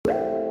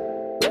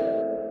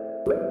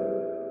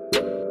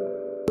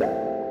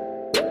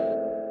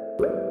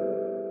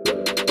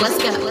Let's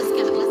go. Let's go. Let's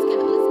go. Let's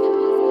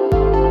go.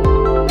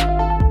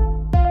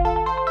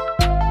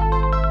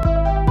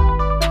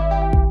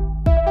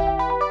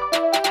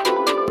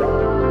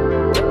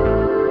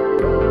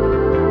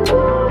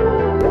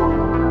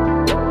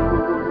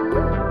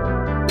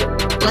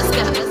 Let's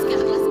go. Let's go. Let's go. Let's go.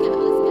 Let's go.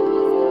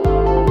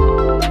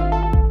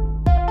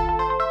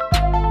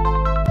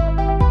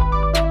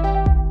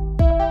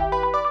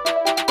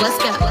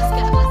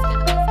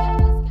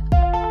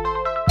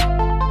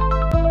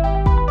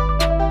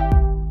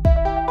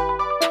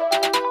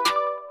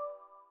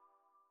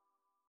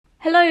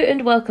 Hello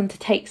and welcome to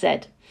Take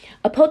Z,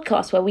 a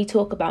podcast where we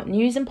talk about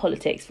news and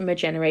politics from a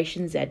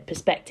Generation Z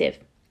perspective.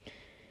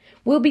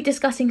 We'll be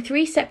discussing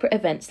 3 separate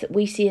events that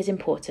we see as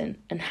important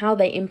and how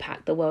they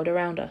impact the world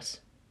around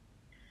us.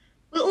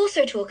 We'll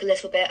also talk a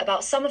little bit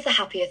about some of the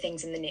happier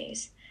things in the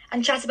news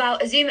and chat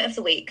about a Zoomer of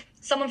the Week,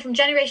 someone from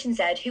Generation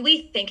Z who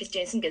we think is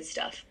doing some good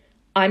stuff.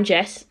 I'm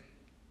Jess.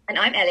 And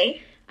I'm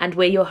Ellie. And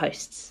we're your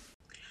hosts.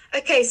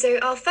 Okay, so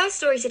our first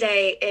story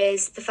today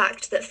is the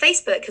fact that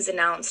Facebook has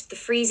announced the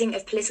freezing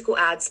of political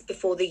ads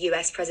before the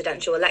US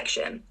presidential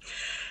election.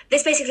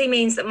 This basically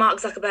means that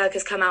Mark Zuckerberg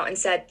has come out and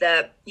said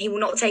that he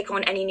will not take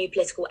on any new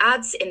political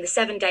ads in the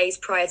 7 days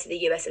prior to the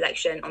US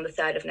election on the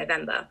 3rd of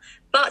November,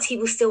 but he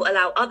will still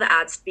allow other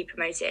ads to be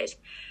promoted.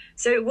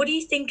 So what do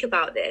you think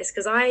about this?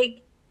 Because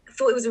I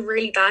thought it was a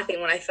really bad thing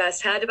when I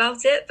first heard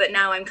about it, but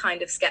now I'm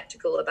kind of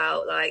skeptical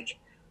about, I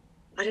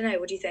don't know,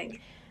 what do you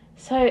think?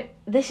 So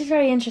this is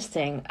very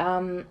interesting.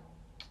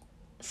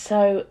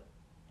 So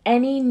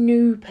any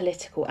new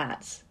political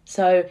ads,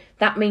 so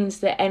that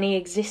means that any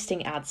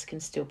existing ads can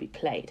still be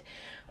played.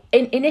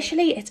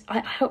 Initially,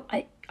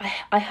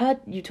 I heard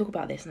you talk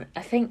about this, and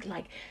I think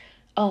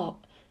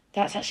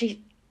that's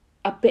actually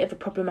a bit of a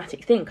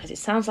problematic thing because it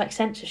sounds like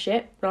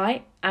censorship,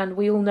 right? And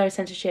we all know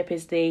censorship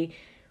is the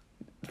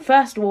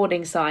first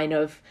warning sign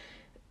of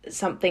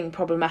something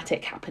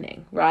problematic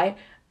happening, right?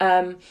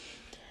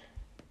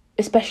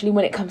 Especially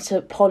when it comes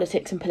to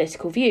politics and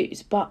political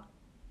views. But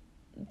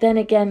then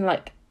again,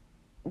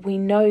 we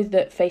know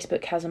that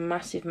Facebook has a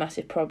massive,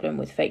 massive problem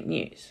with fake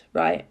news,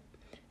 right?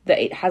 That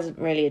it hasn't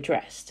really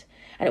addressed.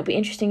 And it'll be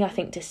interesting, I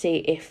think, to see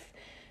if...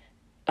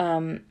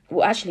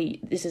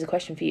 this is a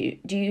question for you.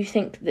 Do you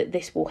think that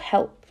this will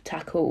help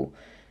tackle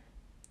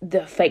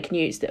the fake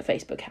news that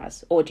Facebook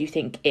has? Or do you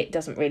think it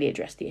doesn't really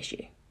address the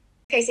issue?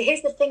 Okay, so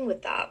here's the thing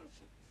with that.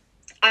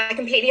 I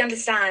completely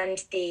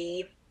understand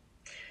the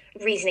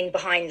reasoning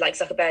behind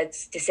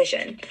Zuckerberg's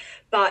decision,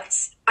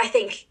 but I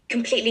think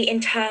completely in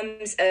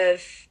terms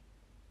of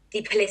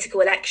the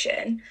political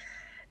election,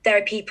 there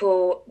are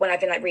people, when I've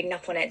been reading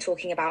up on it,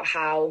 talking about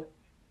how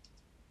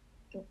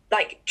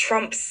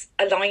Trump's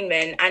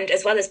alignment and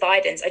as well as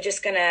Biden's are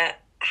just gonna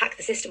hack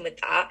the system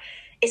with that.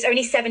 It's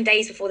only 7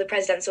 days before the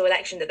presidential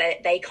election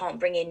that they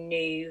can't bring in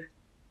new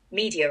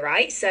media,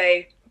 right? So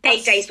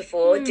 8 days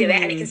before, do it,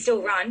 and it can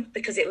still run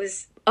because it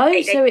was...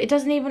 Oh, so it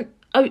doesn't even...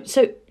 Oh,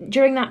 so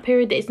during that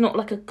period, it's not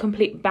like a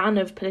complete ban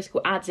of political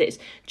ads, it's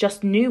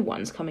just new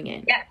ones coming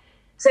in. Yeah.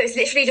 So it's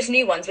literally just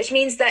new ones, which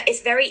means that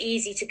it's very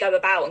easy to go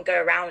about and go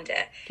around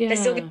it. Yeah. There's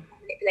still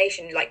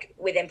manipulation,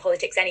 within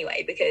politics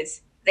anyway,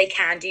 because they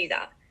can do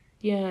that.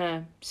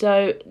 Yeah.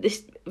 So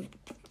this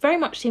very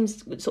much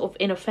seems sort of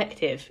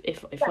ineffective,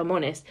 if I'm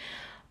honest.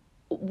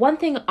 One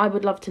thing I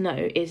would love to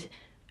know is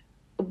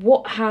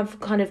what have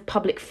kind of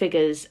public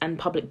figures and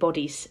public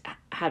bodies,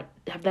 have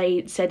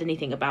they said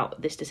anything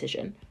about this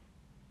decision?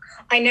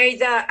 I know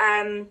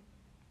that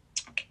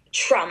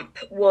Trump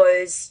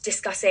was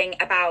discussing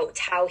about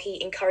how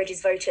he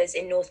encourages voters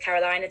in North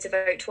Carolina to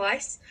vote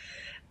twice.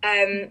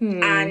 And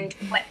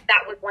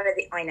that was one of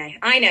the... I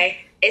know,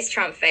 it's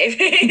Trump, fave.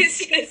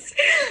 It's just...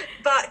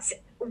 But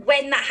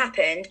when that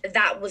happened,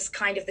 that was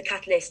kind of the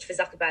catalyst for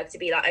Zuckerberg to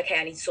be like, okay,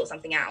 I need to sort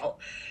something out.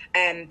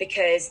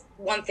 Because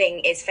one thing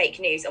is fake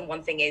news and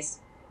one thing is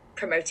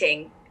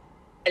promoting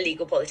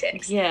illegal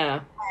politics.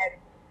 Yeah.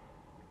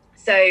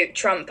 So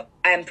Trump,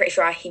 I'm pretty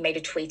sure he made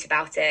a tweet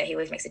about it. He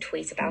always makes a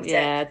tweet about it.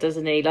 Yeah,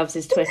 doesn't he? Loves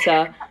his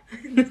Twitter.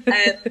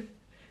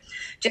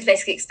 Just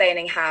basically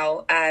explaining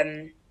how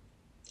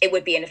it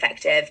would be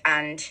ineffective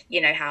and,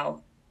 how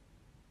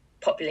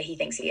popular he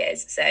thinks he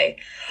is. So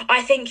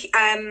I think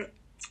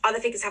other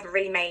figures haven't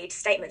really made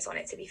statements on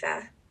it, to be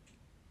fair.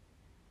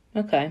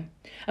 Okay.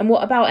 And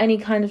what about any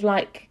kind of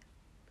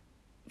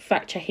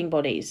fact-checking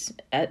bodies?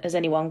 Has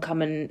anyone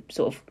come and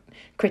sort of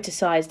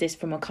criticised this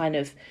from a kind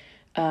of...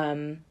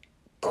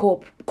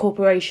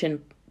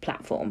 corporation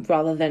platform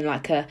rather than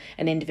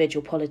an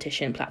individual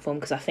politician platform?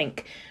 Because I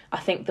think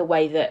the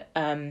way that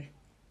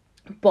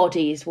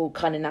bodies will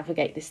kind of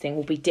navigate this thing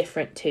will be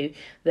different to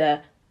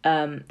the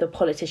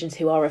politicians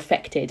who are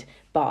affected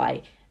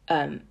by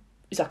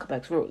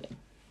Zuckerberg's ruling.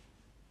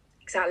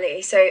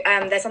 Exactly. So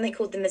there's something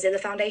called the Mozilla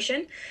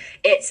Foundation.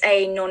 It's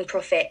a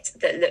non-profit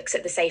that looks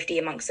at the safety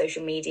amongst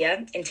social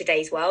media in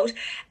today's world.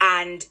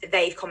 And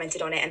they've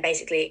commented on it and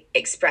basically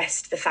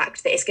expressed the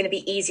fact that it's going to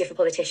be easier for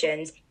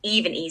politicians,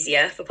 even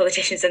easier for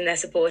politicians and their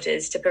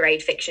supporters, to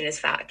parade fiction as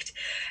fact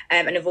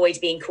and avoid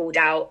being called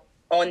out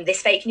on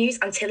this fake news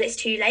until it's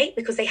too late,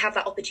 because they have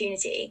that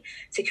opportunity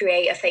to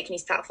create a fake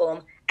news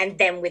platform, and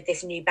then with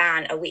this new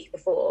ban a week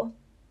before,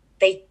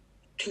 they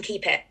can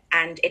keep it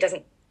and it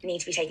doesn't need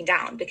to be taken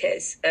down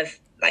because of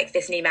like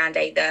this new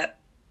mandate that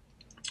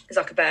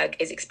Zuckerberg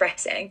is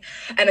expressing.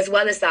 As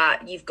well as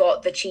that, you've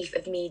got the chief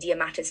of Media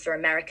Matters for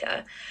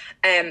America.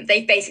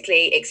 They've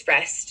basically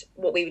expressed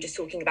what we were just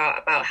talking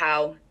about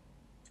how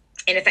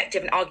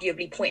ineffective and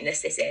arguably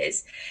pointless this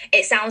is.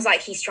 It sounds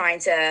like he's trying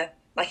to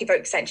like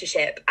evoke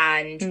censorship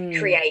and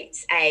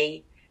create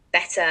a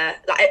better,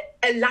 like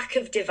a lack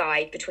of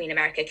divide between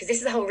America, because this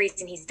is the whole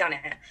reason he's done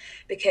it.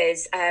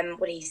 Because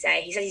what did he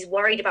say? He said he's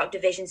worried about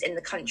divisions in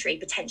the country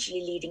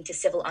potentially leading to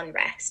civil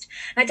unrest.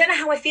 And I don't know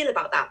how I feel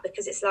about that,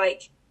 because it's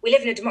like, we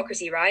live in a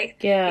democracy, right?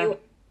 Yeah. We all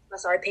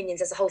express our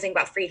opinions. There's a whole thing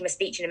about freedom of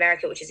speech in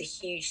America, which is a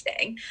huge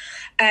thing.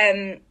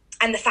 And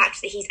the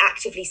fact that he's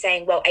actively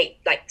saying, well,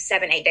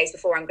 7-8 days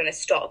before, I'm going to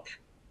stop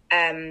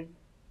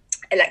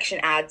election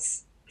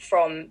ads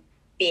from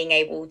being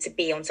able to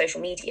be on social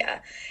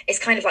media. It's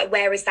kind of like,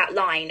 where is that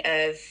line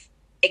of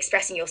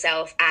expressing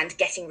yourself and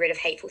getting rid of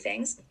hateful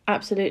things?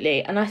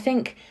 Absolutely. And I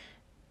think,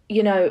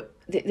 you know,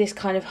 this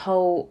kind of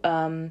whole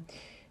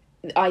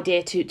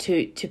idea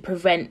to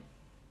prevent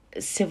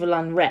civil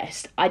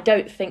unrest, I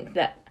don't think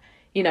that,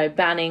 you know,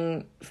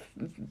 banning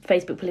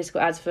Facebook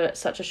political ads for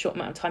such a short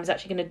amount of time is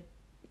actually going to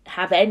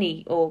have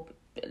any or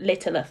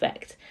little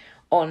effect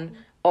on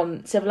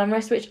civil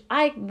unrest, which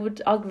I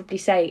would arguably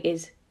say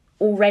is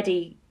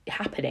already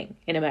happening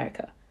in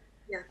America.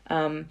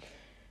 Yeah.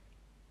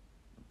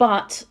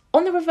 But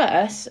on the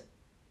reverse,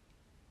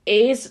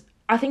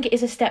 I think it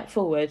is a step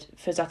forward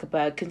for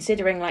Zuckerberg,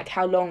 considering like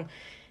how long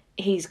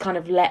he's kind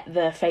of let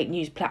the fake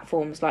news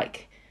platforms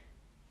like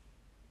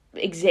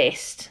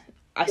exist.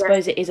 I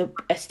suppose it is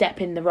a step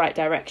in the right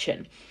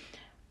direction.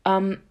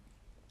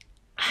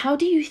 How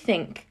do you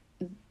think,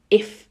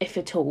 if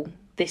at all,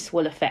 this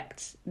will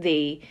affect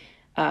the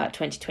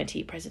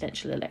 2020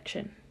 presidential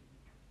election?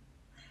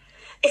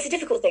 It's a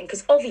difficult thing,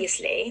 because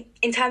obviously,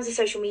 in terms of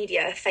social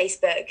media,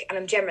 Facebook, and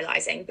I'm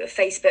generalising, but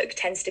Facebook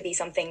tends to be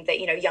something that,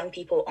 you know, young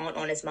people aren't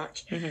on as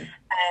much.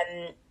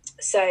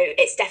 So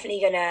it's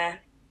definitely going to...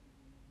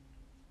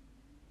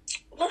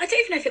 Well, I don't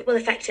even know if it will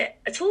affect it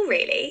at all,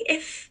 really.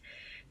 If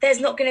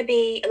there's not going to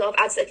be a lot of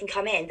ads that can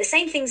come in, the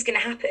same thing's going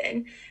to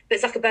happen, but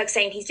Zuckerberg's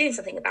saying he's doing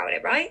something about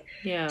it, right?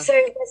 Yeah. So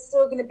there's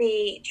still going to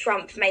be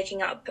Trump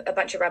making up a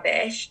bunch of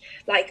rubbish,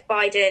 like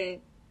Biden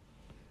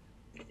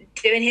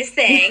doing his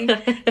thing.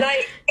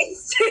 Like,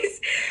 it's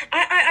just,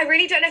 I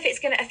really don't know if it's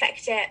going to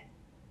affect it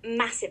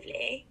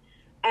massively.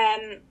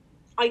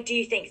 I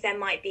do think there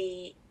might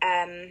be,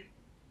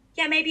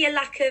 maybe a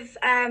lack of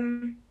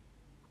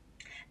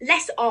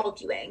less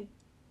arguing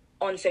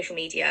on social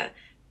media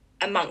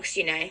amongst,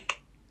 you know,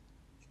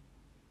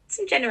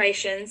 some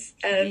generations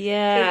of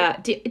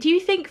people. Do you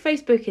think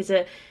Facebook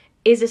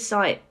is a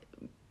site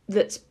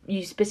that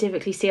you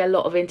specifically see a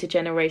lot of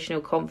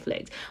intergenerational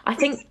conflict? I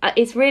think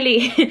it's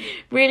really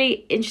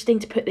really interesting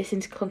to put this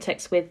into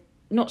context with,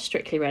 not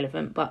strictly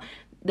relevant, but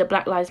the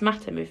Black Lives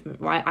Matter movement,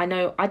 right? I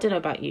don't know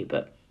about you,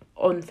 but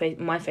on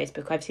my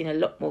Facebook I've seen a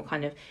lot more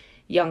kind of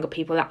younger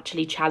people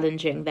actually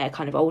challenging their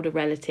kind of older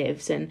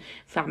relatives and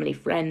family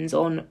friends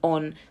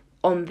on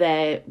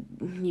their,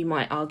 you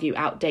might argue,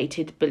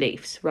 outdated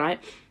beliefs, right?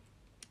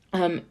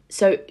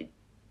 So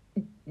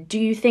do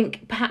you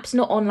think, perhaps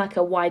not on like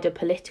a wider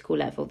political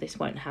level, this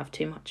won't have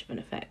too much of an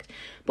effect,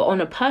 but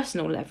on a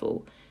personal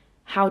level,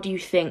 how do you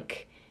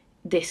think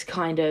this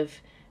kind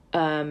of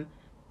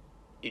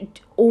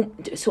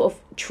sort of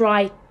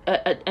try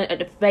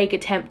a vague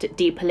attempt at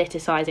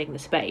depoliticizing the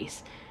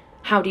space,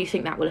 how do you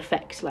think that will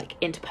affect like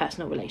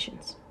interpersonal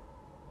relations?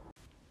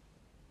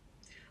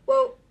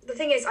 Well, the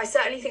thing is, I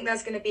certainly think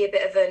there's going to be a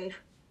bit of an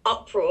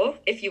uproar,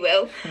 if you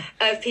will,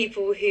 of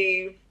people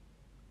who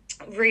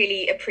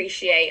really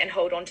appreciate and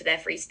hold on to their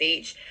free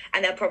speech,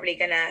 and they're probably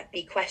going to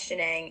be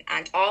questioning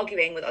and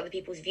arguing with other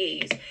people's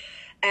views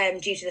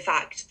due to the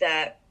fact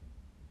that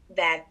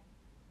their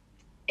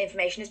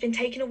information has been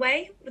taken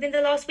away within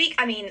the last week.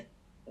 I mean,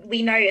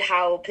 we know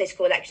how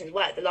political elections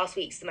work. The last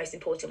week's the most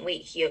important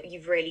week.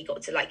 You've really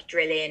got to like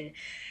drill in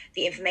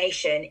the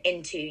information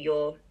into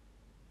your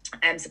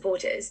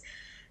supporters.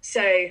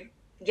 So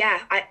yeah,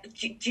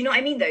 do you know what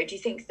I mean though? Do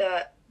you think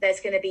that there's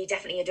going to be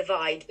definitely a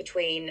divide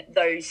between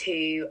those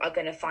who are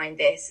going to find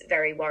this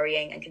very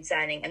worrying and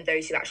concerning and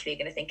those who actually are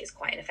going to think it's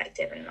quite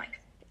ineffective and like...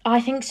 I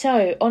think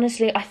so.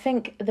 Honestly, I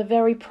think the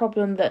very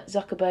problem that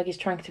Zuckerberg is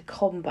trying to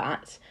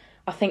combat,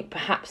 I think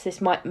perhaps this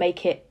might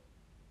make it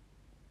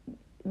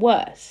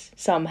worse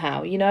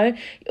somehow, you know?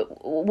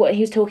 What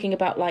he was talking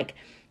about, like,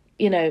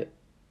 you know,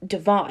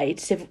 divide,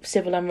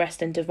 civil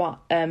unrest and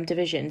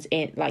divisions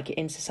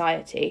in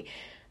society.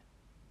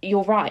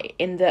 You're right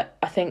in that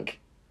I think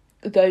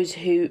those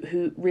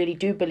who really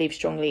do believe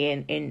strongly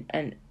in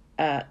and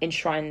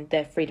enshrine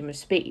their freedom of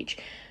speech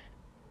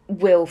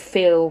will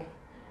feel,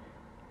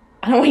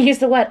 I don't want to use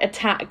the word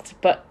attacked,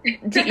 but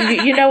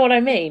you know what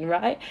I mean,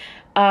 right?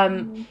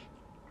 And,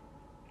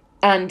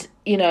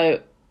 you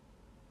know,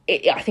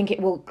 I think it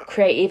will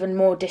create even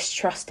more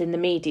distrust in the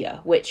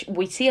media, which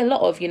we see a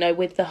lot of,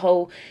 with the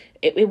whole.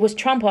 It was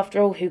Trump, after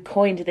all, who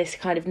coined this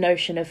kind of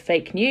notion of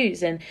fake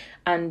news and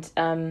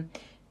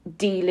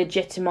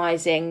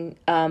delegitimizing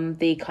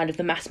the kind of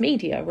the mass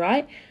media,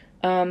 right?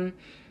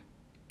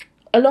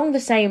 Along the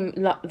same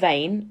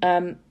vein,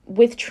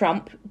 with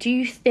Trump, do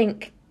you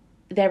think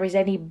there is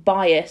any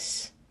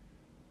bias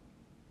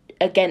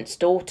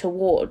against or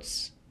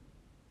towards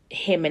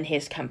him and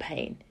his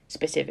campaign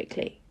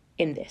specifically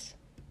in this?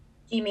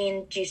 Do you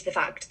mean due to the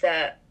fact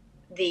that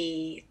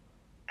the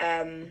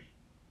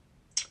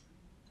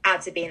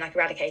ads are being like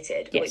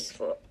eradicated a week Yes.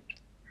 before?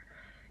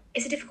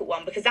 It's a difficult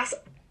one, because that's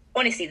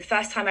honestly the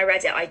first time I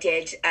read it, I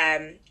did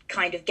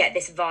kind of get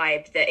this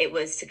vibe that it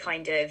was to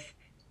kind of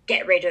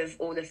get rid of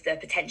all of the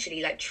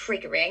potentially like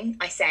triggering,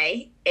 I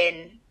say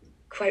in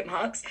quote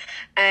marks,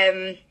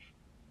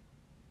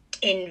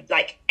 in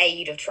like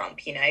aid of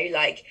Trump,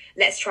 like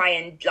let's try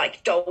and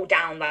like dole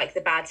down like the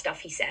bad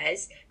stuff he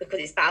says because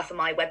it's bad for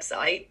my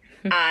website.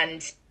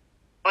 And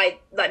I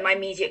like my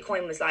immediate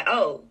coin was like,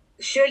 oh,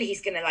 surely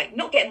he's gonna like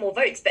not get more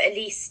votes, but at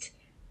least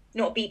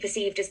not be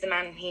perceived as the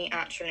man he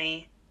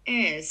actually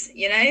is,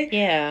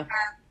 Yeah.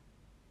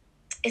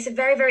 It's a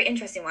very, very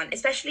interesting one,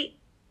 especially.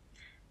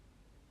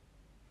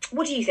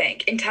 What do you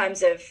think in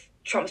terms of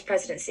Trump's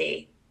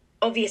presidency?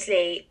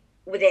 Obviously,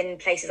 within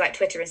places like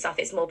Twitter and stuff,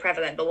 it's more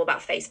prevalent, but what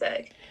about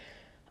Facebook?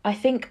 I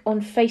think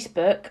on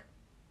Facebook,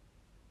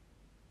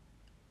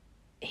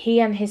 he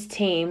and his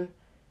team,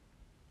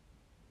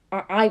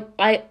 I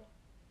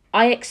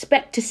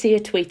expect to see a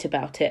tweet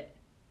about it,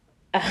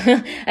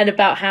 and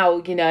about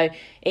how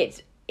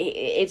it's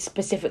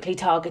specifically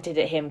targeted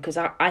at him, because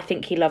I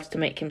think he loves to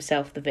make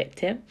himself the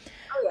victim.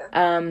 Oh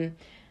yeah.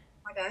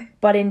 Okay.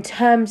 But in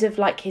terms of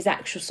like his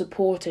actual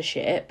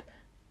supportership,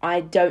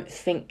 I don't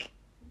think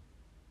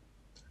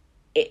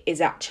it is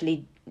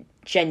actually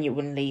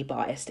genuinely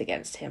biased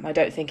against him. I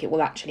don't think it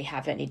will actually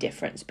have any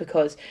difference,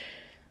 because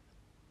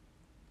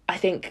I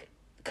think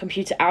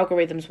computer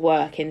algorithms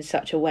work in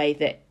such a way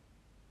that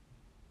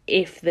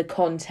if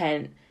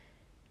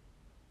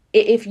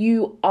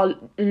you are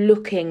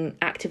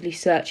actively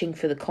searching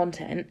for the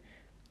content,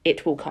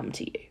 it will come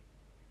to you.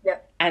 Yeah.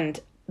 And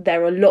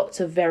there are lots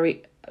of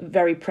very,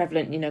 very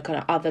prevalent, kind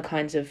of other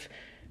kinds of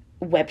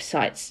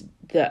websites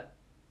that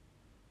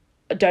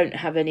don't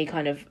have any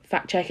kind of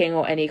fact checking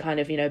or any kind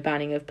of,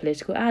 banning of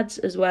political ads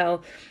as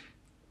well,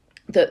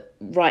 that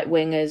right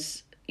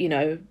wingers,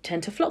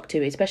 tend to flock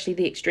to, especially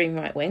the extreme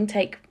right wing.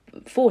 Take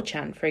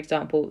 4chan, for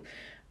example.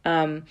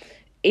 And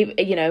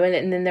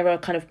then there are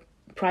kind of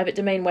private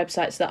domain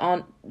websites that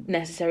aren't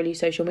necessarily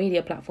social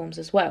media platforms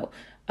as well,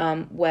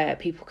 where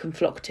people can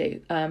flock to.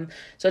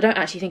 So I don't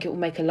actually think it will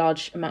make a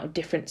large amount of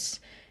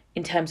difference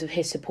in terms of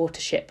his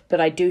supportership,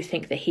 but I do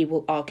think that he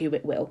will argue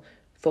it will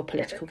for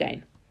political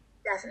gain.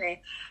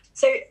 Definitely.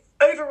 So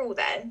overall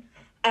then,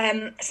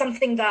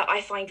 something that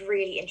I find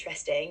really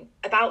interesting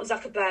about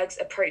Zuckerberg's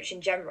approach in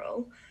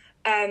general,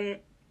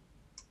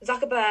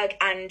 Zuckerberg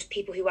and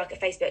people who work at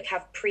Facebook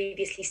have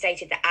previously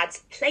stated that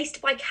ads placed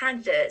by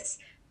candidates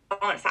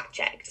aren't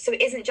fact-checked. So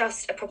it isn't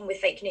just a problem with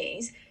fake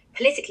news.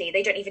 Politically,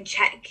 they don't even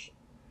check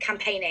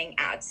campaigning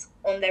ads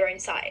on their own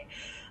site.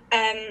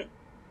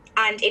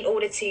 And in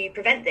order to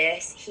prevent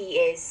this, he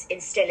is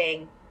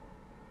instilling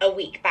a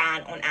week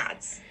ban on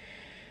ads.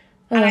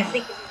 And I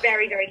think it's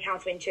very, very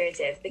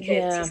counterintuitive,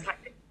 because he's kind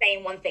of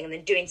saying one thing and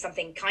then doing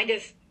something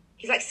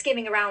he's like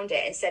skimming around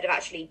it instead of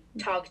actually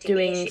targeting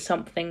the issue.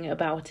 Something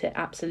about it,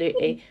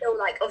 absolutely. So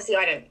like, obviously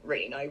I don't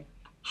really know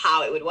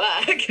how it would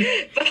work,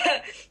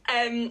 but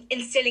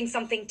instilling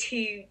something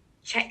to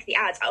check the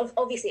ads.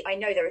 Obviously I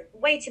know there are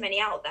way too many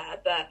out there,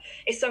 but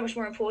it's so much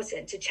more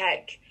important to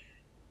check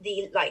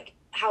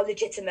how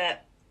legitimate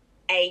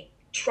a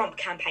Trump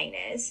campaign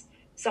is,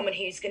 someone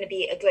who's going to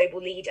be a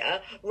global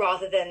leader,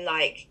 rather than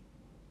like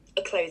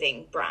a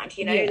clothing brand,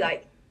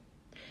 like.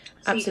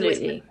 So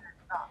absolutely.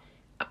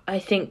 I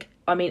think,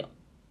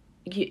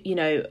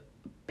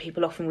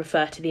 people often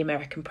refer to the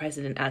American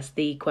president as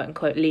the quote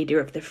unquote leader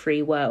of the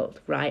free world,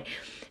 right?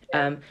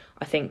 Yeah.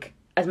 I think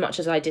as much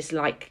as I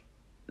dislike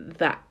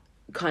that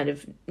kind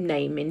of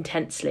name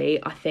intensely,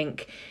 I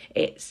think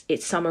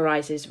it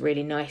summarizes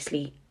really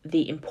nicely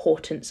the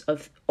importance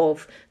of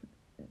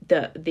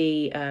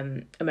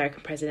the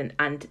American president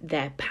and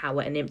their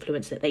power and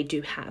influence that they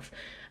do have,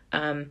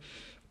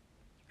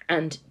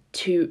 and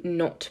to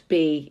not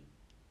be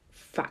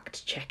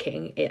fact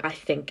checking, I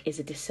think, is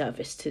a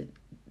disservice to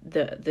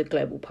the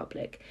global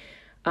public.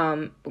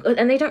 And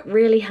they don't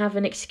really have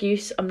an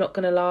excuse, I'm not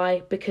going to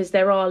lie, because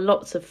there are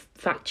lots of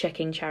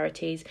fact-checking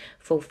charities.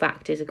 Full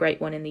Fact is a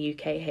great one in the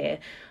UK here.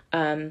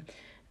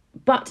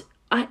 But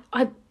I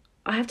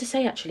have to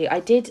say, actually, I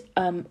did,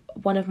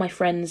 one of my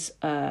friends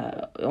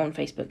on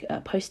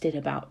Facebook posted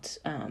about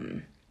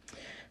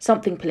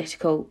something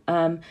political,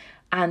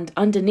 and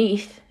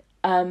underneath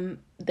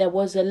there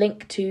was a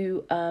link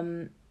to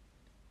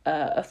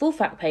a Full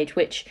Fact page,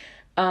 which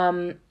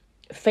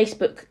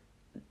Facebook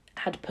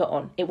had put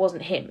on. It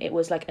wasn't him. It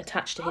was like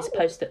attached to his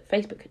post that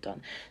Facebook had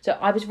done. So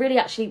I was really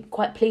actually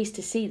quite pleased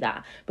to see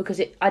that,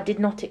 because I did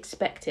not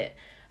expect it.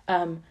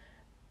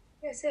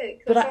 Yeah,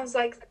 sick. But That sounds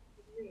like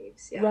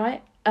yeah.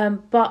 Right.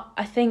 But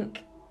I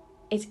think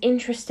it's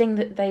interesting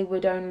that they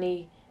would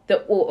only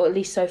that, or at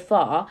least so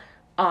far,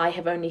 I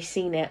have only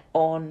seen it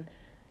on,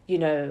 you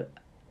know,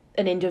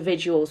 an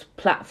individual's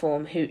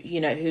platform who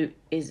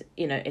is,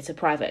 it's a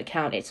private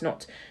account. It's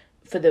not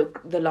for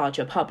the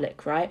larger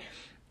public, right?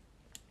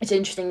 It's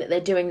interesting that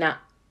they're doing that,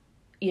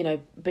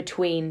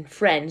 between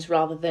friends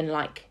rather than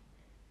like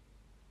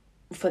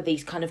for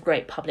these kind of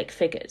great public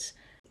figures.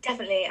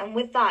 Definitely. And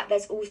with that,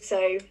 there's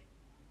also,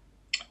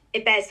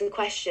 it bears the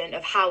question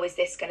of how is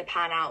this going to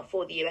pan out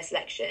for the US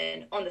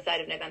election on the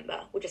 3rd of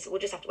November. We'll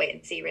just have to wait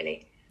and see,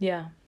 really.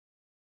 Yeah.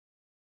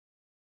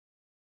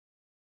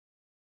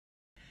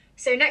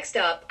 So next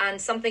up,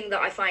 and something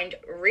that I find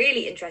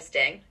really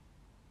interesting,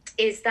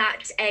 is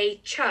that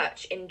a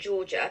church in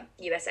Georgia,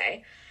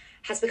 USA,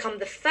 has become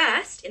the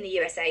first in the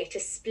USA to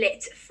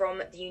split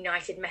from the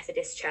United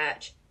Methodist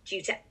Church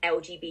due to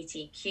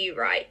LGBTQ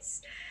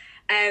rights.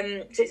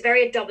 So it's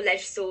very a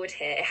double-edged sword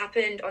here. It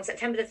happened on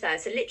September the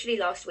 3rd, so literally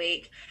last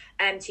week,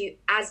 to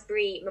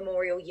Asbury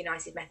Memorial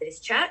United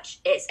Methodist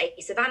Church. It's a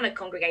Savannah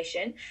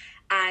congregation,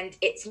 and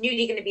it's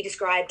newly going to be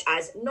described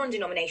as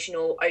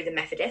non-denominational over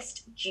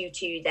Methodist due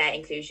to their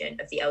inclusion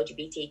of the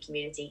LGBT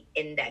community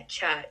in their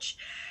church.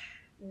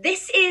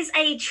 This is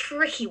a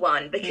tricky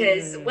one,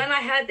 because when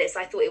I heard this,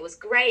 I thought it was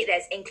great.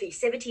 There's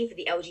inclusivity for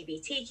the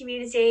LGBT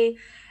community.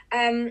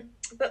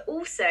 But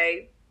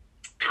also,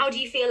 how do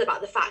you feel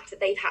about the fact that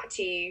they've had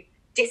to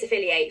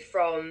disaffiliate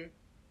from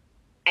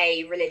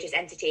a religious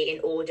entity in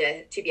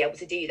order to be able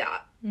to do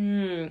that?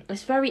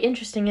 It's very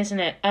interesting, isn't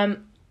it?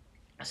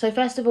 So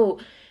first of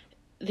all,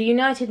 the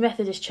United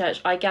Methodist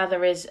Church, I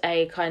gather, is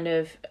a kind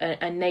of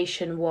a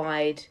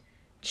nationwide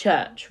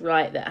church,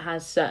 right, that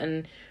has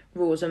certain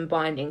rules and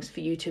bindings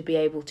for you to be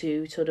able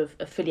to sort of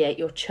affiliate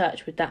your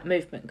church with that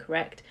movement,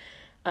 correct?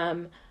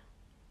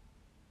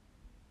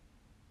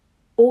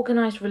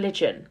 Organised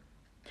religion.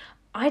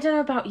 I don't know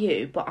about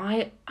you, but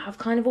I have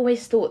kind of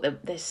always thought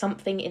that there's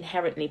something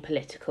inherently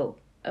political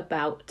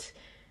about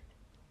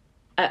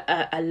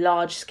a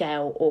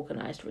large-scale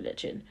organised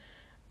religion.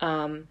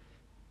 And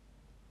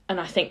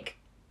I think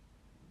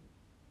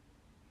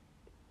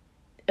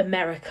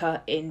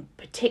America in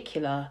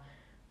particular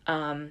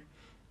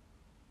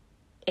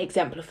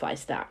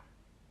exemplifies that.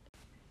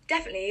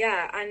 Definitely,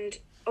 yeah. And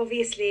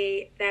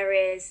obviously there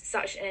is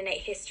such an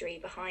innate history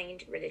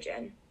behind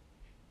religion.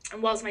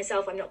 And whilst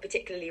myself, I'm not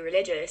particularly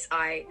religious,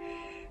 I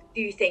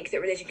do think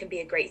that religion can be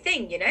a great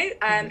thing,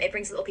 It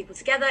brings a lot of people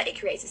together. It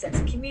creates a sense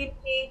of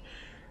community.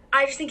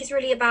 I just think it's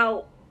really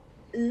about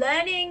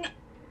learning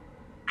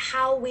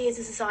how we as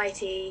a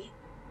society,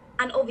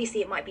 and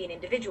obviously it might be an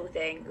individual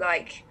thing,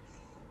 like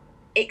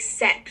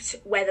accept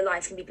where the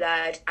lines can be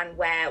blurred and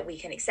where we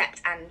can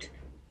accept and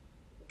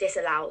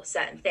disallow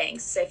certain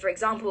things. So, for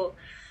example,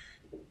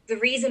 the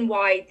reason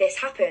why this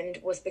happened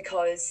was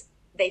because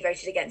they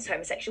voted against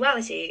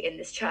homosexuality in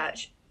this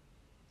church.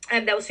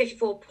 There was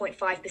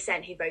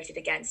 54.5% who voted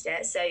against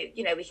it. So,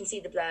 we can see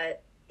the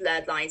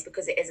blurred lines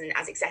because it isn't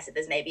as excessive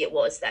as maybe it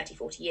was 30,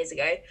 40 years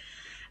ago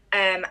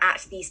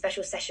at the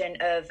special session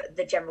of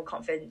the General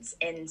Conference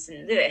in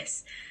St.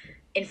 Louis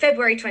in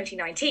February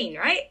 2019,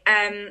 right?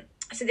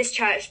 So this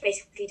church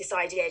basically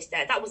decided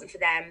that that wasn't for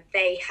them.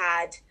 They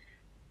had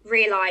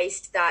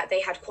realised that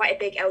they had quite a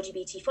big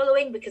LGBT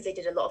following because they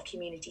did a lot of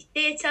community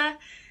theatre.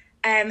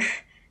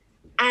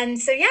 And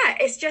so, yeah,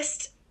 it's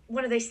just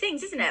one of those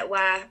things, isn't it,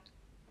 where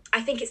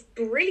I think it's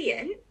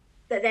brilliant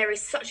that there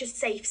is such a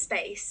safe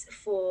space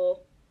for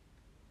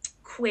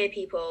queer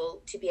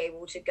people to be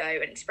able to go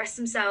and express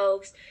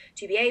themselves,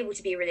 to be able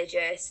to be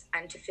religious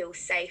and to feel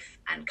safe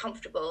and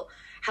comfortable.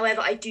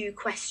 However, I do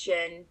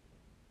question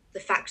the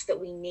fact that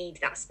we need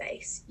that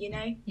space,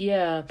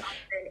 Yeah.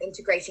 And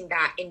integrating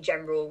that in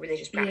general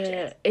religious practice.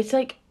 Yeah, it's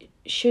like,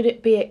 should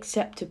it be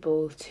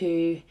acceptable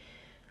to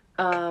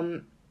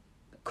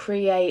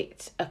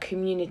create a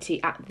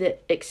community at the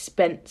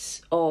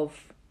expense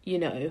of,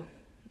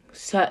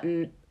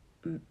 certain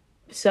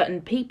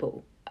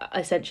people,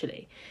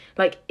 essentially?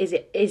 Like,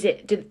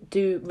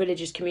 do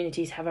religious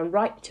communities have a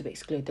right to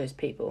exclude those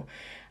people?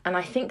 And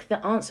I think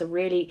the answer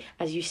really,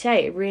 as you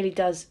say, it really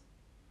does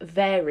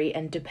vary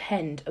and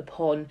depend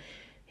upon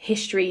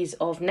histories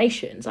of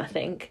nations, I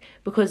think,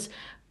 because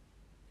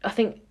I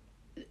think,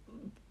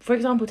 for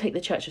example, take the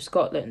Church of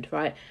Scotland,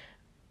 right?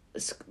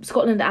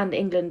 Scotland and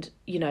England,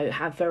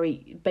 have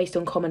very, based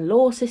on common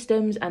law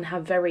systems, and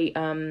have very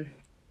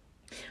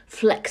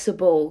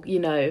flexible,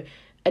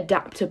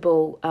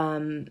 adaptable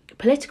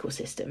political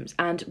systems.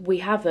 And we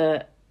have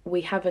a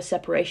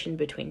separation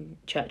between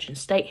church and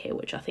state here,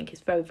 which I think is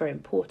very, very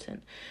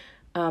important.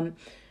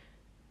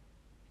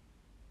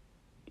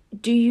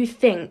 Do you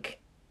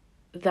think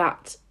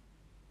that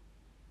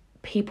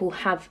people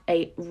have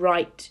a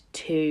right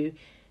to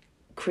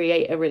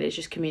create a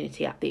religious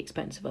community at the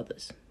expense of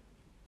others?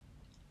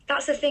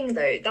 That's the thing,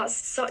 though. That's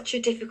such a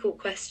difficult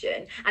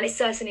question, and it's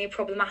certainly a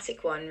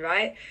problematic one,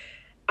 right?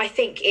 I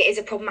think it is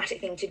a problematic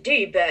thing to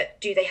do,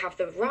 but do they have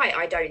the right?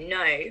 I don't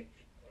know.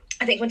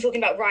 I think when talking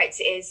about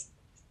rights, it is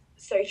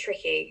so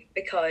tricky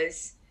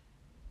because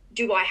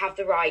do I have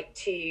the right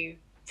to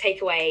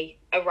take away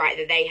a right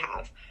that they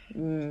have?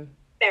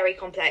 Very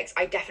complex.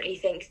 I definitely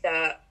think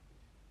that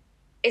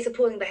it's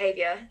appalling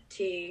behaviour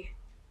to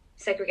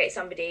segregate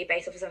somebody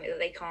based off of something that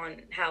they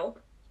can't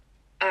help.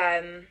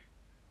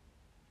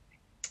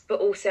 But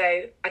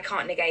also, I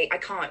can't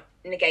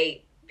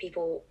negate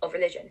people of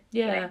religion.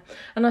 Yeah, you know?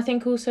 and I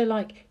think also,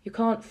 like, you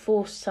can't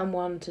force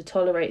someone to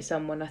tolerate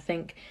someone. I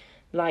think,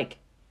 like,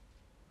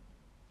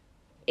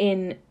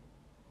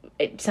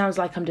 it sounds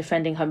like I'm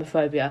defending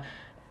homophobia.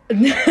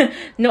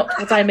 Not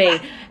what I mean.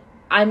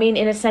 I mean,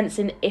 in a sense,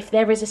 if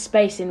there is a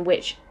space in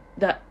which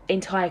the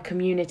entire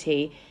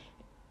community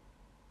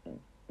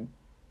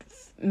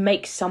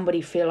makes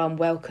somebody feel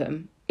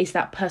unwelcome, is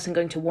that person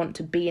going to want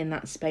to be in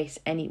that space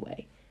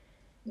anyway?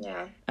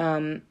 Yeah.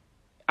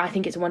 I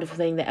think it's a wonderful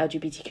thing that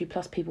LGBTQ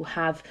plus people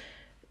have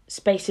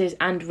spaces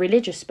and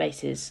religious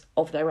spaces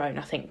of their own.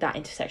 I think that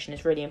intersection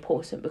is really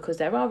important because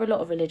there are a lot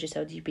of religious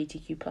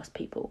LGBTQ plus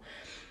people.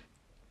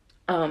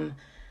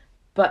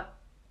 But,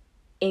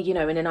 you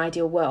know, in an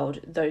ideal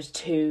world, those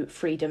two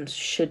freedoms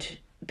should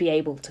be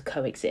able to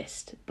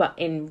coexist. But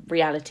in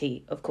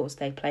reality, of course,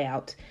 they play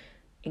out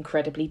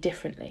incredibly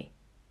differently.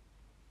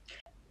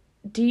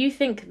 Do you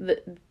think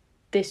that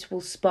this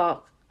will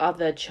spark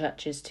other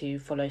churches to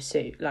follow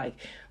suit, like,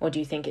 or do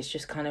you think it's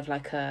just kind of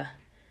like a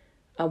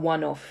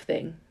one-off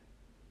thing?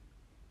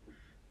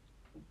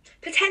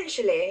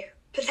 Potentially.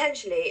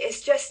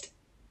 It's just,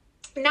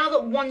 now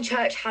that one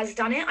church has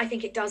done it, I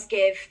think it does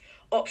give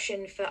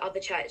option for other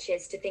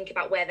churches to think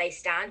about where they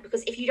stand,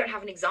 because if you don't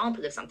have an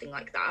example of something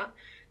like that,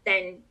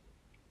 then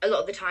a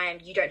lot of the time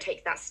you don't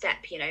take that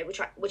step, you know,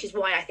 which is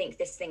why I think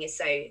this thing is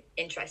so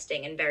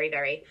interesting and very,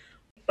 very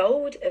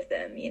bold of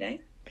them, you know?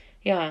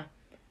 Yeah.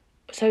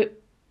 So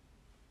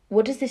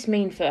what does this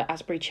mean for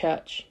Asbury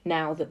Church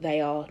now that they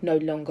are no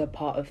longer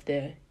part of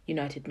the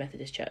United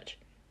Methodist Church?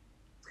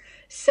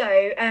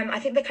 So I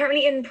think they're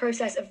currently in the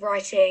process of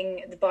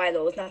writing the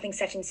bylaws, nothing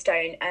set in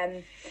stone.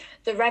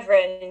 The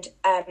Reverend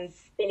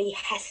Billy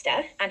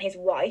Hester and his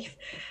wife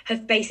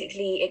have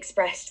basically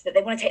expressed that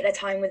they want to take their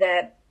time with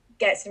it,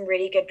 get some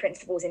really good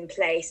principles in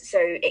place so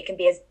it can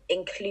be as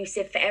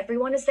inclusive for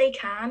everyone as they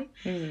can,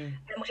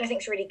 which I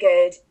think is really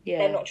good. Yeah.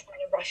 They're not trying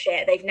to rush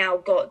it. They've now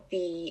got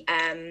the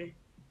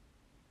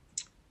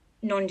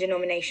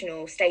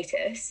non-denominational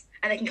status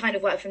and they can kind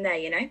of work from there,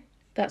 you know?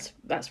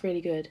 That's really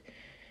good.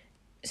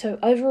 So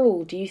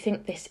overall, do you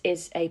think this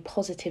is a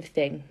positive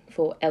thing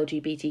for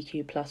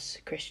LGBTQ plus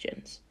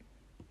Christians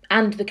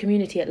and the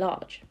community at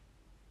large?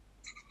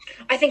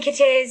 I think it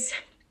is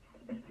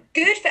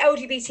good for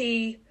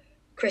LGBT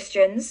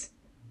Christians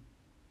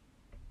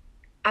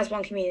as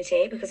one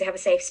community because they have a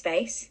safe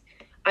space.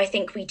 I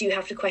think we do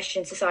have to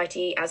question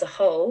society as a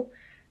whole,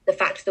 the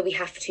fact that we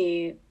have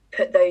to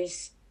put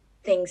those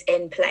things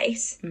in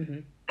place.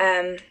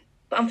 But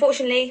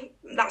unfortunately,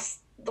 that's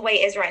the way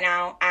it is right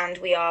now, and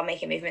we are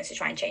making movements to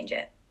try and change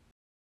it.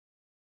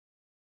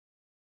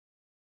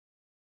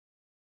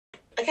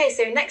 Okay,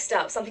 so next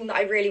up, something that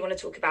I really want to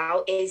talk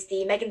about is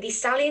the Megan Thee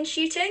Stallion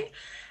shooting.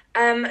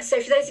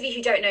 So for those of you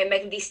who don't know,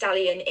 Megan Thee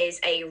Stallion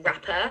is a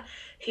rapper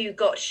who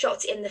got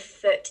shot in the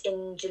foot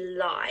in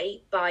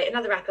July by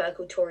another rapper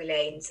called Tory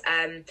Lanez.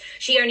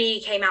 She only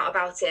came out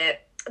about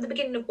it at the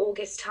beginning of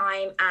August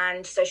time,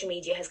 and social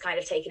media has kind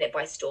of taken it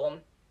by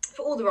storm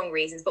for all the wrong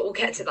reasons, but we'll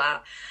get to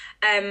that.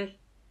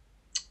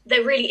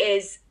 There really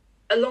is,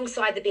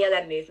 alongside the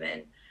BLM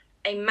movement,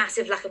 a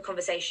massive lack of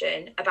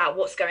conversation about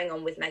what's going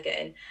on with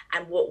Megan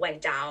and what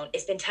went down.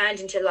 It's been turned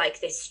into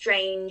like this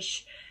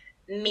strange,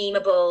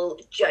 memeable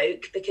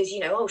joke because, you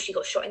know, oh, she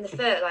got shot in the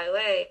foot, like,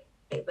 wait.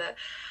 But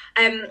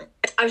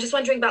I was just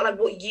wondering about like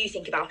what you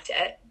think about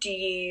it. Do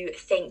you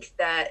think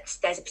that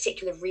there's a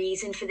particular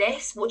reason for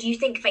this? What do you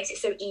think makes it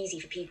so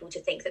easy for people to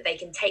think that they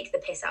can take the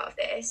piss out of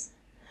this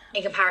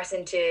in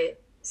comparison to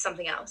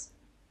something else?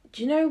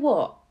 Do you know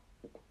what?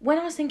 When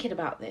I was thinking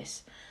about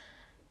this,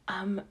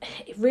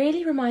 it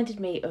really reminded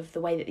me of the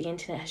way that the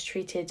internet has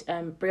treated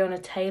Breonna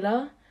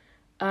Taylor,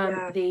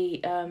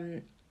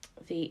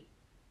 the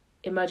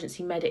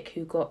emergency medic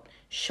who got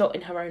shot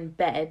in her own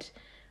bed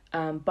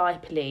by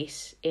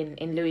police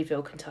in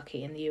Louisville,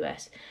 Kentucky, in the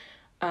US.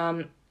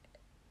 The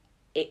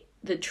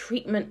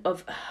treatment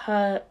of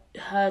her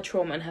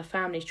trauma and her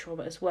family's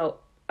trauma as well,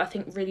 I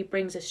think really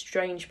brings a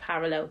strange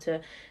parallel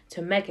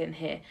to Megan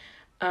here,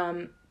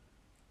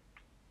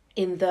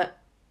 in that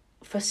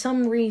for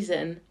some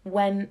reason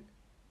when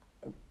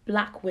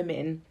Black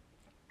women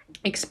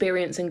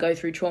experience and go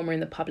through trauma in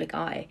the public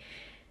eye,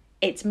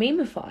 it's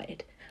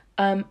memeified.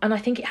 And I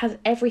think it has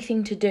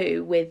everything to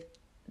do with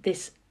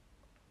this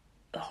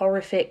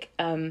horrific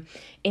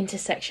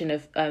intersection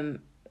of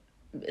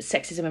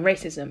sexism and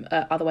racism,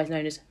 otherwise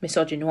known as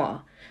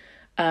misogynoir.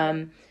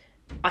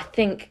 I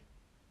think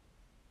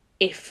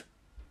if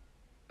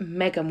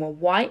Megan were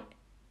white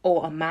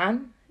or a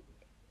man,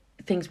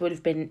 things would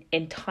have been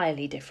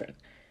entirely different.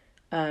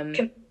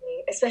 Completely.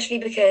 Especially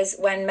because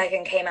when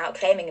Meghan came out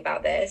claiming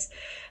about this,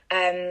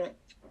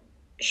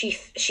 she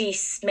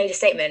made a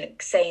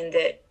statement saying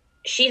that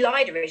she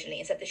lied originally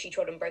and said that she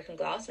trod on broken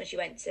glass when she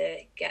went to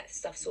get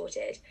stuff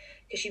sorted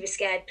because she was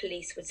scared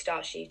police would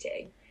start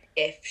shooting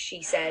if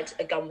she said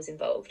a gun was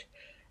involved.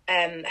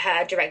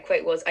 Her direct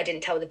quote was, "I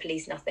didn't tell the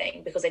police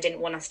nothing because I didn't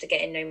want us to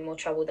get in no more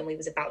trouble than we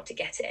was about to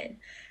get in."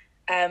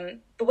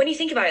 But when you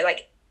think about it,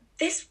 like,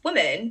 this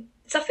woman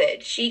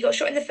suffered. She got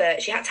shot in the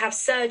foot. She had to have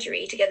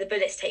surgery to get the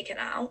bullets taken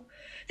out.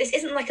 This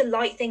isn't like a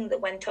light thing that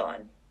went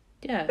on.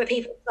 Yeah. But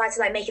people try to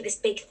like make it this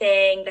big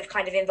thing. They've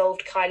kind of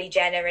involved Kylie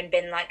Jenner and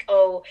been like,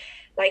 oh,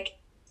 like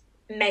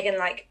Meghan,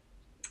 like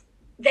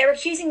they're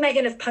accusing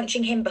Meghan of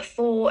punching him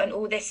before and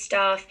all this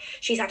stuff.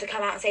 She's had to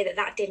come out and say that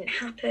that didn't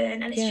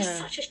happen. And it's just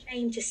such a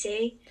shame to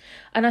see.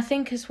 And I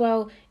think as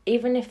well,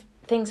 even if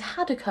things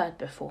had occurred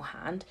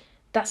beforehand,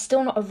 that's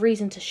still not a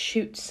reason to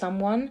shoot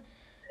someone.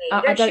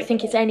 I don't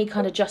think it's any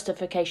kind of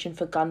justification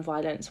for gun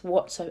violence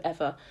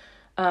whatsoever.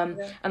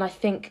 And I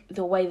think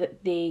the way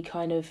that the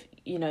kind of,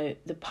 you know,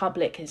 the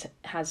public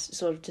has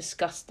sort of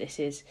discussed this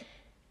is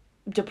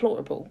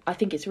deplorable. I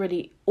think it's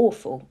really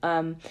awful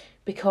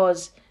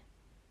because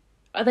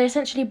they're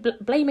essentially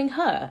blaming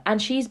her,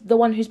 and she's the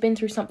one who's been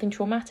through something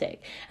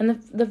traumatic.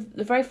 And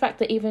the very fact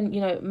that even, you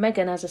know,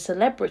 Meghan as a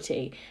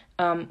celebrity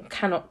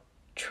cannot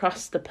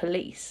trust the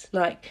police,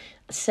 like,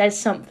 says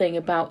something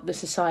about the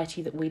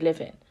society that we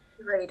live in.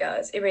 It really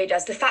does. It really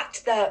does. The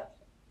fact that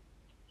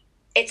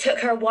it took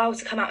her a while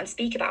to come out and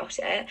speak about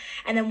it,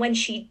 and then when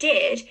she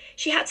did,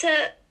 she had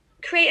to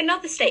create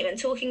another statement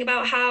talking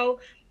about how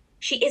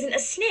she isn't a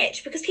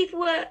snitch because people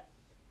were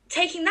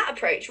taking that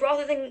approach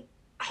rather than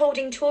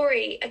holding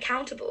Tory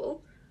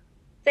accountable.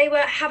 They were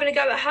having a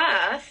go at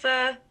her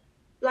for,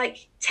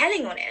 like,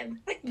 telling on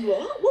him. Like,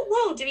 what? What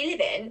world do we live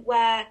in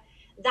where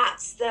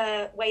that's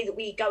the way that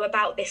we go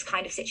about this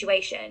kind of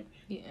situation?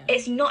 Yeah.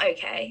 It's not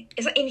okay.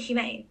 It's like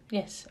inhumane.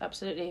 Yes,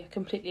 absolutely. I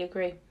completely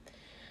agree.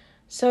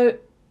 So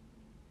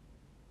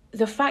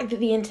the fact that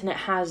the internet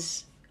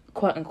has,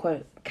 quote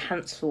unquote,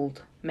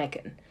 cancelled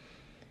Meghan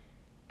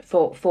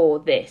for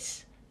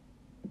this,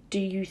 do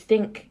you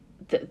think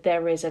that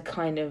there is a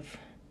kind of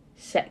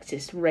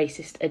sexist,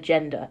 racist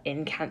agenda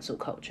in cancel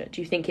culture?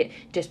 Do you think it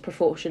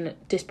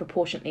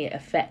disproportionately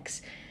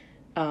affects,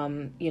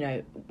 you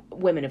know,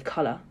 women of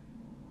colour?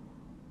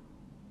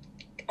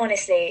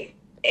 Honestly,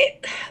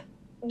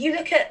 you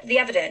look at the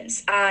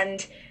evidence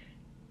and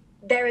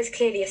there is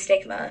clearly a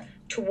stigma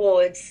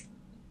towards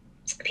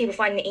people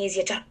finding it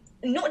easier to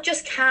not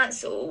just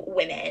cancel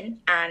women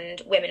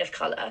and women of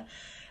colour,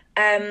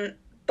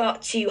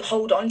 but to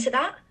hold on to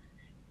that.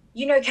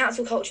 You know,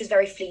 cancel culture is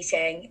very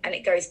fleeting and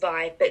it goes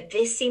by, but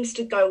this seems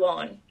to go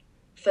on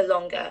for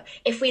longer.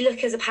 If we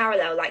look as a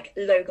parallel, like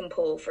Logan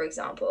Paul, for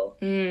example,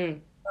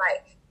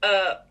 like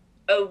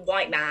a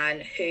white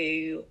man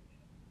who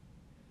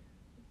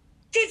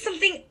did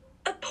something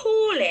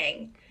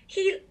appalling.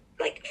 He,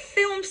 like,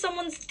 filmed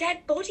someone's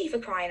dead body, for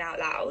crying out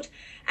loud,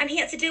 and he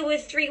had to deal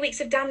with 3 weeks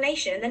of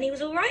damnation, and then he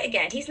was all right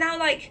again. He's now,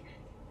 like,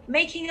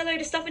 making a load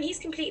of stuff and he's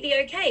completely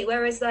okay,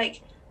 whereas,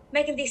 like,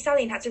 Megan Thee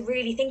Stallion had to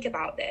really think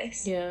about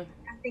this. Yeah.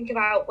 And think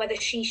about whether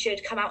she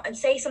should come out and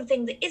say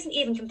something that isn't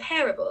even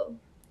comparable.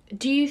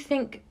 Do you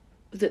think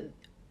that,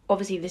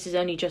 obviously this has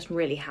only just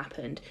really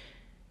happened,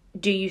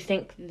 do you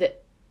think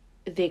that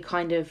the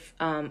kind of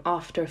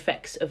after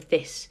effects of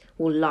this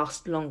will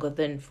last longer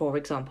than, for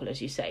example, as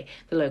you say,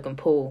 the Logan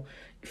Paul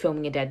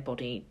filming a dead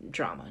body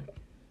drama?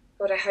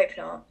 God, I hope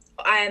not.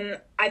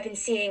 I've been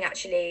seeing,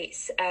 actually,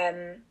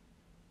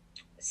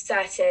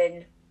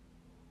 certain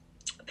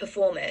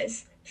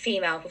performers,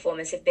 female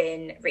performers, have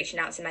been reaching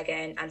out to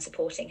Meghan and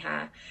supporting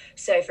her.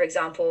 So, for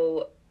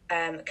example,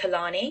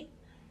 Kalani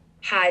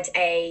had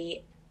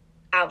a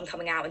album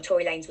coming out and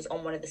Tory Lanez was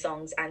on one of the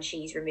songs and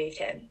she's removed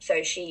him.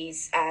 So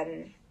she's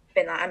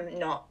been like, I'm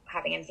not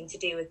having anything to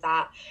do with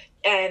that.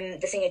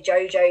 The singer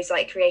JoJo's,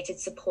 like, created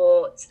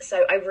support.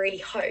 So I really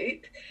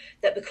hope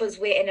that, because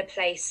we're in a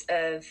place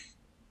of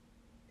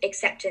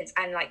acceptance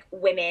and, like,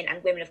 women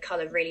and women of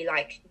colour really,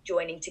 like,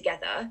 joining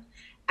together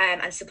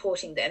and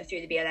supporting them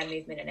through the BLM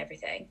movement and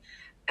everything,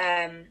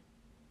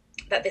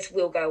 that this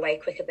will go away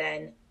quicker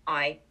than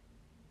I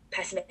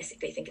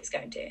pessimistically think it's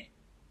going to.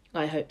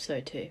 I hope so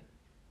too.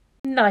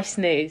 Nice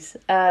news.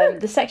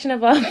 The section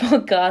of our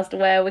podcast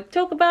where we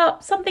talk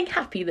about something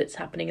happy that's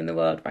happening in the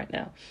world right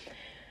now.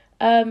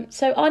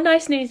 So our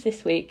nice news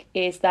this week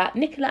is that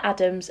Nicola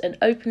Adams, an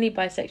openly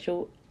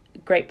bisexual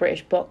Great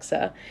British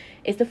boxer,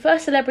 is the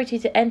first celebrity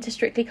to enter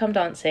Strictly Come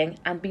Dancing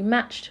and be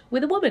matched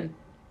with a woman.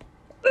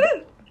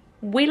 Woo!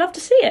 We love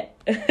to see it.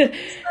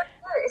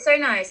 It's so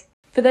nice.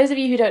 For those of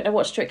you who don't know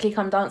what Strictly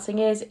Come Dancing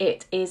is,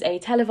 it is a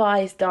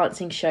televised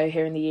dancing show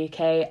here in the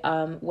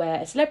UK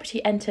where a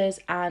celebrity enters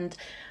and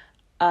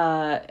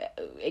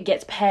it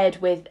gets paired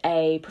with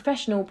a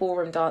professional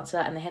ballroom dancer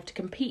and they have to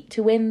compete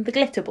to win the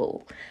glitter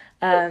ball.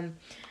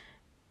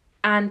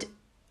 And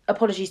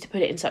apologies to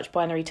put it in such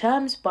binary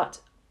terms,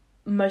 but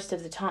most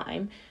of the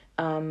time,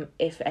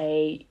 if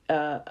a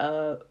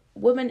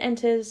woman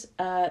enters,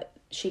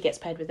 she gets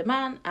paired with a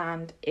man,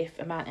 and if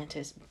a man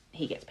enters,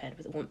 he gets paired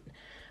with a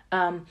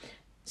woman.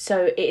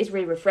 So it is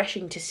really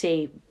refreshing to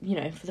see,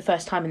 for the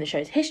first time in the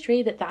show's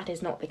history, that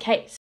is not the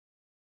case.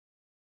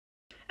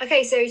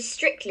 Okay, so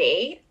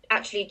Strictly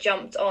actually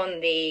jumped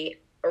on the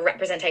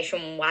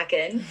representation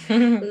wagon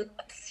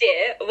last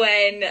year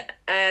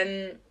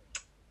when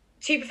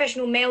two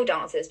professional male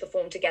dancers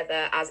performed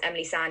together as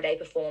Emily Sandé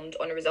performed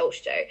on a results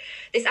show.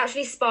 This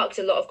actually sparked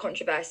a lot of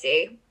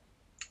controversy.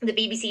 The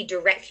BBC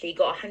directly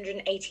got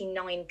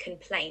 189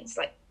 complaints,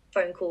 like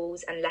phone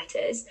calls and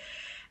letters.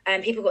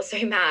 People got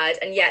so mad,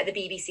 and yet the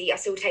BBC are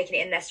still taking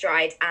it in their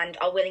stride and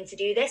are willing to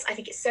do this. I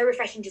think it's so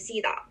refreshing to see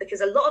that,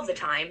 because a lot of the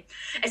time,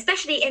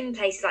 especially in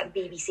places like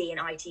the BBC and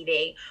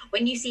ITV,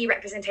 when you see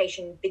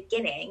representation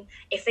beginning,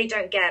 if they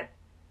don't get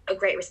a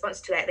great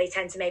response to it, they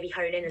tend to maybe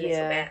hone in a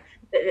little bit.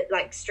 But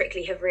like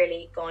Strictly have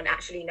really gone,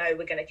 actually, no,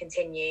 we're going to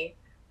continue.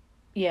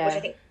 Yeah, which I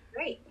think is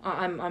great.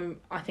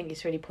 I think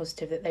it's really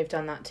positive that they've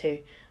done that too,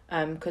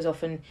 because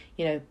often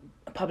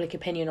public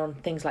opinion on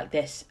things like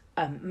this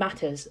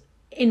matters,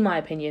 in my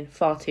opinion,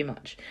 far too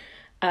much.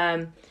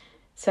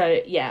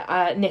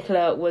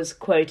 Nicola was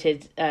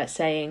quoted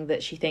saying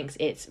that she thinks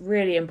it's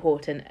really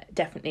important,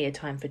 definitely a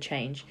time for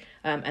change,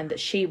 and that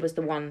she was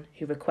the one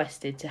who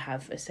requested to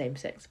have a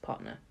same-sex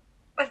partner.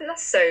 I think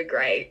that's so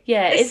great.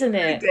 Yeah, isn't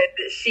it? Good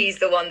that she's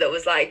the one that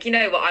was like, you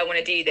know what, I want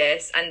to do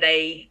this, and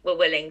they were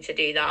willing to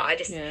do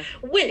that.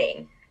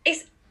 Willing.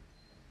 It's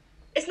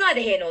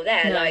neither here nor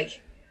there. No.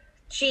 Like,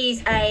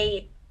 she's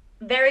a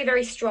very,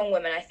 very strong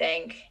woman, I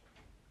think.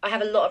 I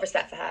have a lot of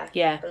respect for her.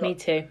 Yeah, me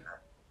too.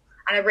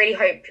 And I really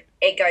hope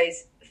it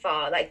goes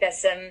far. Like, there's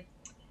some,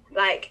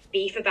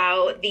 beef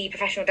about the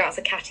professional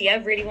dancer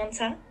Katia really wants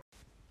her.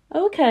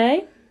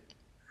 Okay.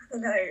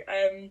 No,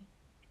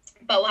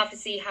 but we'll have to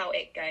see how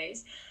it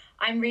goes.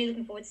 I'm really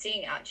looking forward to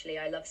seeing it, actually.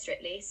 I love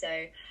Strictly,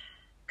 so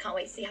can't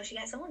wait to see how she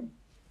gets on.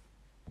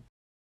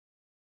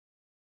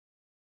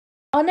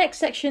 Our next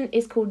section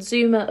is called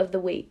Zoomer of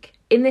the Week.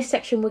 In this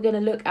section, we're going to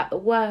look at the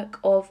work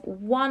of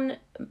one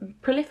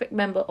prolific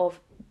member of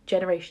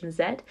Generation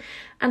Z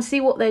and see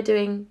what they're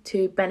doing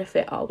to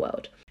benefit our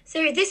world.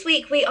 So this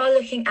week we are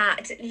looking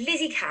at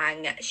Lizzie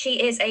Kang.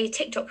 She is a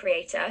TikTok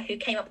creator who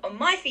came up on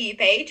my For You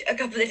page a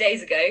couple of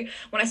days ago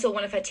when I saw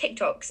one of her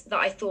TikToks that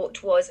I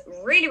thought was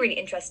really, really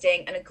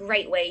interesting and a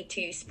great way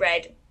to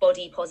spread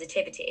body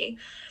positivity.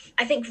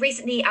 I think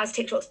recently, as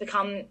TikTok's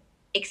become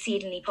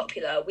exceedingly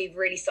popular, we've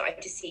really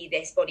started to see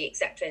this body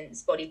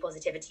acceptance, body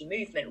positivity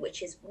movement,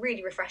 which is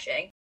really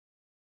refreshing.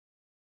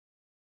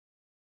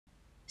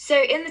 So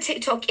in the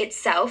TikTok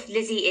itself,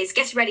 Lizzie is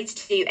getting ready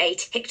to do a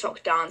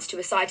TikTok dance to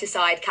a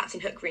side-to-side Captain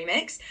Hook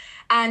remix.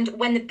 And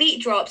when the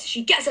beat drops,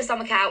 she gets her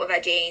stomach out of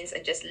her jeans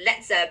and just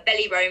lets her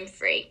belly roam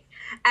free.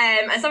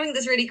 And something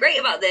that's really great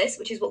about this,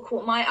 which is what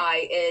caught my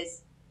eye,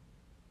 is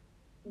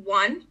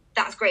one,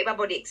 that's great about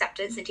body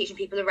acceptance and teaching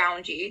people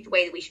around you the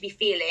way that we should be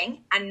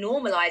feeling and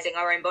normalising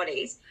our own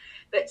bodies.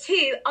 But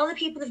two, other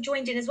people have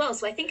joined in as well.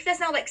 So I think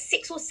there's now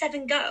 6 or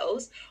 7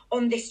 girls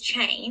on this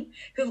chain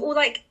who have all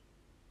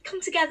come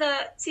together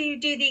to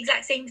do the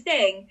exact same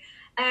thing,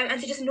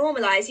 and to just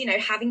normalise,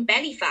 having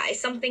belly fat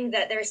is something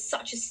that there is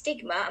such a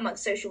stigma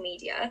amongst social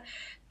media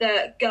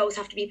that girls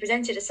have to be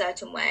presented a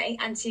certain way,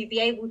 and to be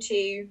able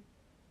to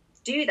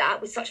do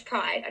that with such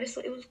pride, I just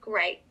thought it was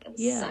great. It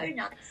was so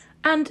nice.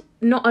 And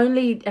not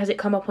only has it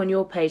come up on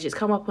your page, it's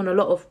come up on a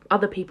lot of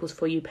other people's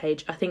For You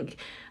page. I think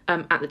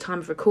at the time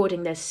of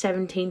recording, there's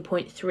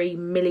 17.3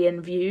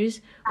 million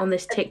views on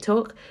this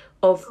TikTok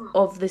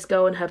of this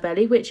girl and her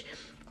belly, which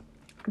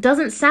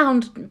doesn't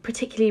sound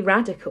particularly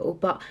radical,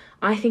 but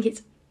I think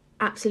it's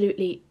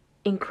absolutely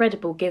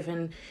incredible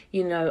given,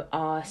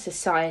 our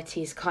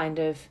society's kind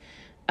of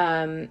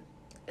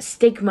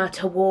stigma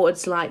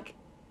towards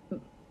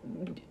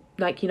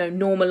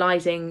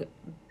normalizing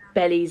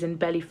bellies and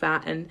belly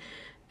fat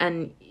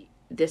and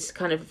this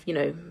kind of,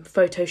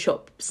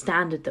 Photoshop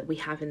standard that we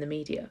have in the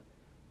media.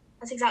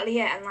 That's exactly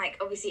it. And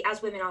obviously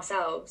as women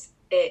ourselves,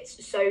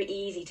 it's so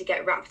easy to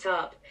get wrapped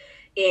up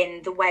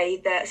in the way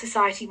that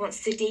society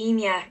wants to deem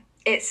you.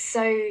 It's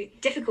so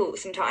difficult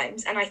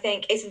sometimes, and I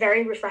think it's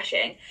very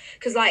refreshing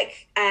because I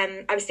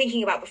was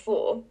thinking about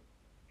before,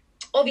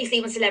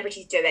 obviously when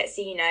celebrities do it,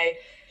 so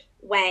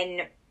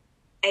when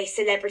a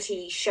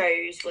celebrity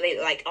shows what they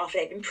look like after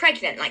they've been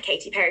pregnant, like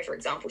Katy Perry, for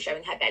example,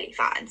 showing her belly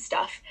fat and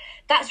stuff,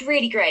 that's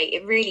really great,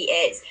 it really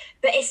is.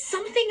 But it's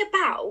something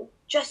about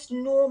just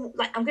normal,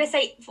 I'm going to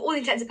say, for all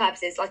intents and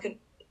purposes,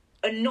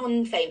 a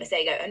non-famous,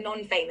 there you go, a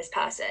non-famous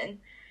person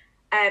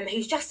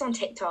who's just on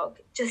TikTok,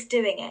 just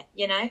doing it,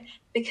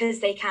 because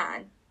they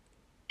can.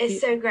 It's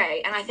so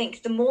great. And I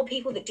think the more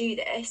people that do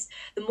this,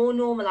 the more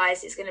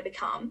normalised it's going to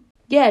become.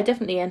 Yeah,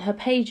 definitely. And her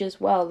page as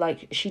well,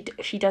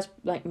 she does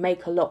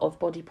make a lot of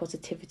body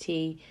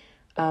positivity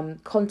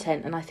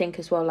content. And I think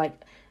as well,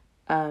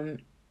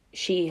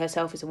 she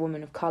herself is a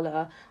woman of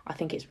colour. I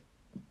think it's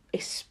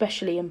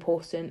especially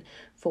important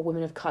for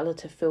women of colour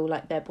to feel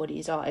like their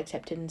bodies are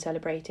accepted and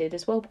celebrated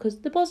as well, because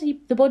the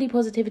body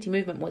positivity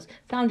movement was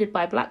founded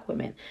by Black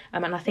women,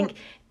 and I think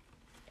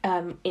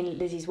in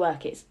Lizzie's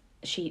work,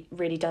 she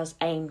really does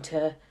aim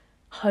to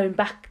hone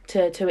back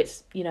to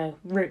its,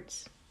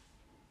 roots.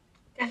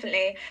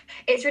 Definitely.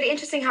 It's really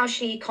interesting how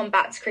she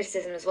combats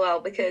criticism as well,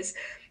 because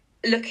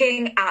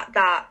looking at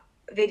that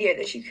video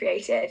that she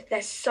created,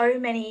 there's so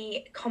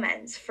many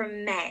comments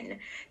from men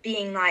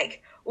being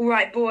like, all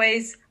right,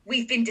 boys,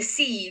 we've been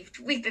deceived,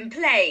 we've been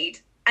played.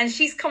 And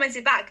she's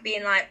commented back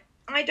being like,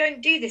 I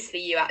don't do this for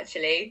you,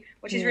 actually,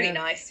 which is really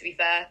nice, to be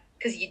fair,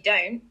 because you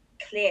don't,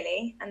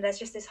 clearly. And there's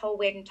just this whole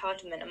weird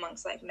entitlement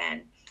amongst, like,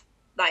 men,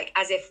 like,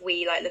 as if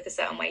we, like, look a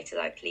certain way to,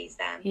 like, please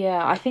them.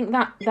 Yeah, I think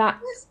that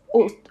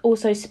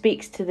also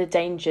speaks to the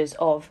dangers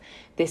of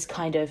this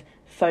kind of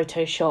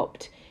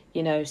photoshopped,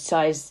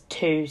 size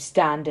 2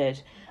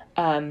 standard,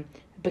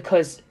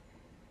 because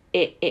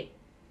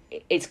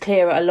it's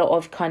clear a lot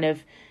of kind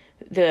of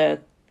the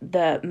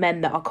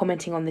men that are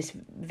commenting on this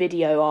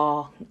video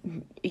are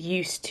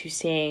used to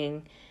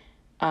seeing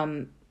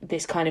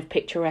this kind of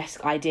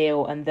picturesque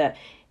ideal, and that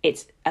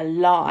it's a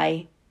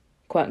lie,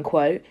 quote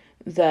unquote,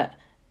 that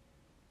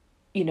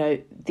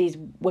these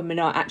women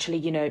are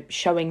actually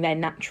showing their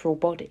natural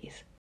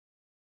bodies.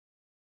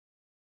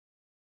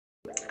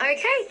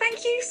 Okay,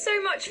 thank you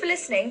so much for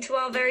listening to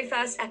our very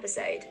first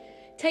episode.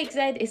 Take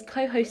Z is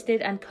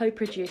co-hosted and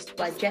co-produced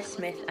by Jess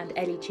Smith and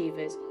Ellie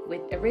Cheevers,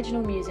 with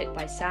original music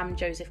by Sam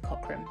Joseph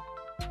Cockram.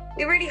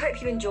 We really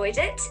hope you enjoyed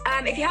it.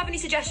 If you have any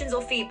suggestions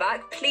or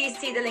feedback, please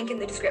see the link in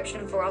the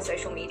description for our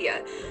social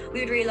media.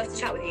 We would really love to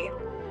chat with you.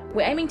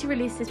 We're aiming to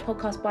release this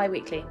podcast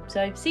bi-weekly,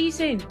 so see you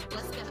soon.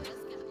 Let's go.